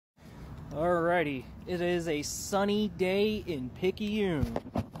Alrighty, it is a sunny day in Picayune.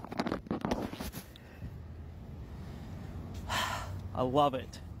 I love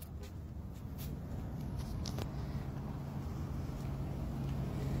it.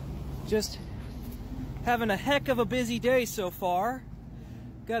 Just having a heck of a busy day so far.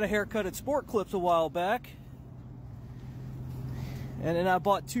 Got a haircut at Sport Clips a while back. And then I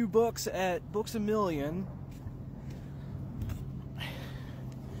bought 2 books at Books A Million.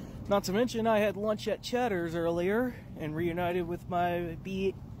 Not to mention, I had lunch at Cheddar's earlier and reunited with my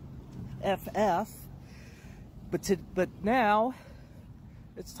BFF. But now,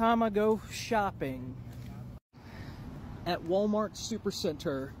 it's time I go shopping at Walmart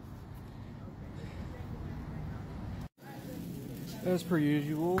Supercenter. As per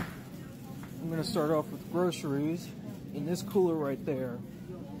usual, I'm going to start off with groceries in this cooler right there.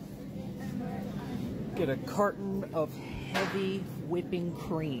 Get a carton of heavy whipping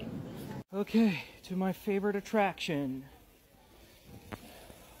cream. Okay, to my favorite attraction.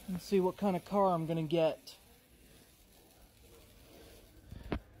 Let's see what kind of car I'm gonna get.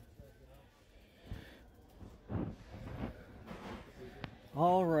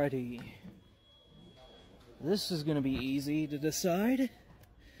 Alrighty. This is gonna be easy to decide.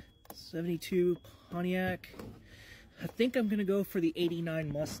 72 Pontiac. I think I'm gonna go for the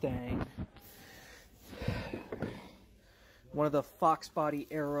 89 Mustang. One of the Fox Body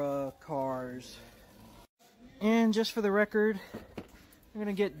era cars. And just for the record, I'm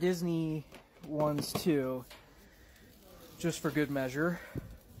gonna get Disney ones too, just for good measure.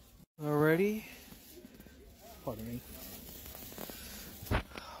 Alrighty. Pardon me.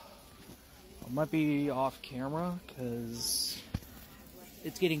 I might be off camera because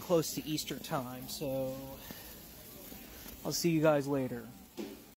it's getting close to Easter time, so I'll see you guys later.